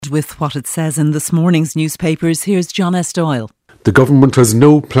with what it says in this morning's newspapers. Here's John S. Doyle. The government has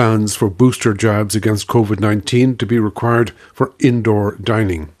no plans for booster jabs against COVID-19 to be required for indoor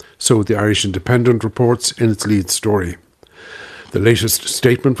dining, so the Irish Independent reports in its lead story. The latest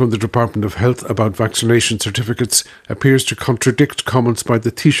statement from the Department of Health about vaccination certificates appears to contradict comments by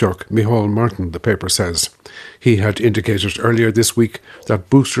the Taoiseach, Micheál Martin, the paper says. He had indicated earlier this week that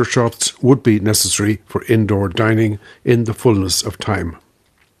booster shots would be necessary for indoor dining in the fullness of time.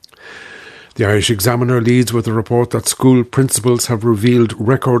 The Irish Examiner leads with a report that school principals have revealed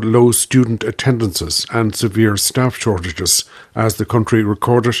record low student attendances and severe staff shortages as the country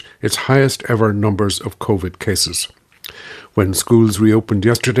recorded its highest ever numbers of COVID cases. When schools reopened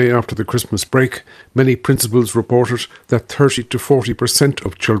yesterday after the Christmas break, many principals reported that 30 to 40%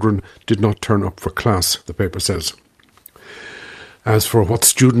 of children did not turn up for class, the paper says. As for what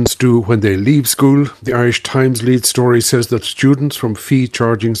students do when they leave school, the Irish Times lead story says that students from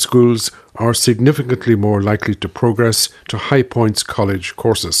fee-charging schools are significantly more likely to progress to High Points College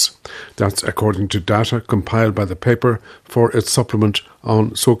courses. That's according to data compiled by the paper for its supplement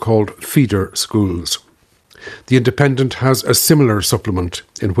on so-called feeder schools. The Independent has a similar supplement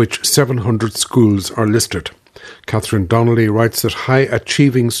in which 700 schools are listed. Catherine Donnelly writes that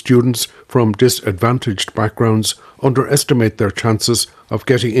high-achieving students from disadvantaged backgrounds underestimate their chances of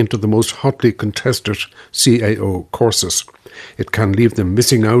getting into the most hotly contested CAO courses. It can leave them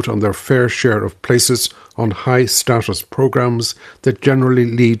missing out on their fair share of places on high-status programmes that generally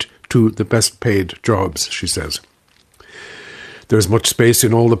lead to the best-paid jobs, she says. There is much space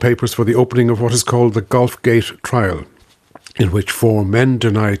in all the papers for the opening of what is called the Golfgate trial, in which 4 men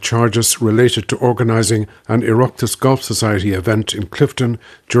deny charges related to organising an Oireachtas Golf Society event in Clifton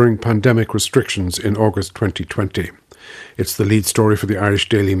during pandemic restrictions in August 2020. It's the lead story for the Irish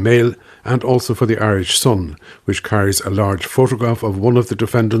Daily Mail and also for the Irish Sun, which carries a large photograph of one of the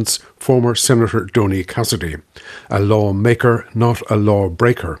defendants, former Senator Donny Cassidy. A lawmaker, not a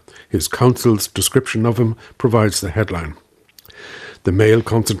lawbreaker. His counsel's description of him provides the headline. The Mail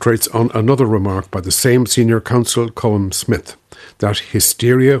concentrates on another remark by the same senior counsel, Colm Smith, that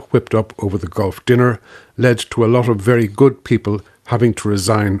hysteria whipped up over the golf dinner led to a lot of very good people having to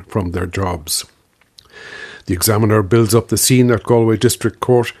resign from their jobs. The Examiner builds up the scene at Galway District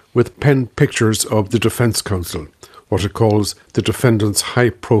Court with pen pictures of the Defence Counsel, what it calls the defendant's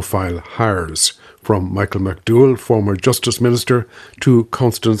high-profile hires, from Michael McDowell, former Justice Minister, to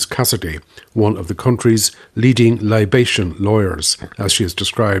Constance Cassidy, one of the country's leading libation lawyers, as she is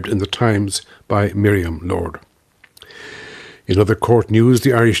described in the Times by Miriam Lord. In other court news,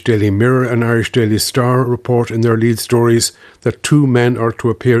 the Irish Daily Mirror and Irish Daily Star report in their lead stories that 2 men are to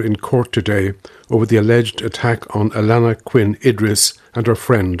appear in court today over the alleged attack on Alana Quinn Idris and her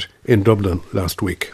friend in Dublin last week.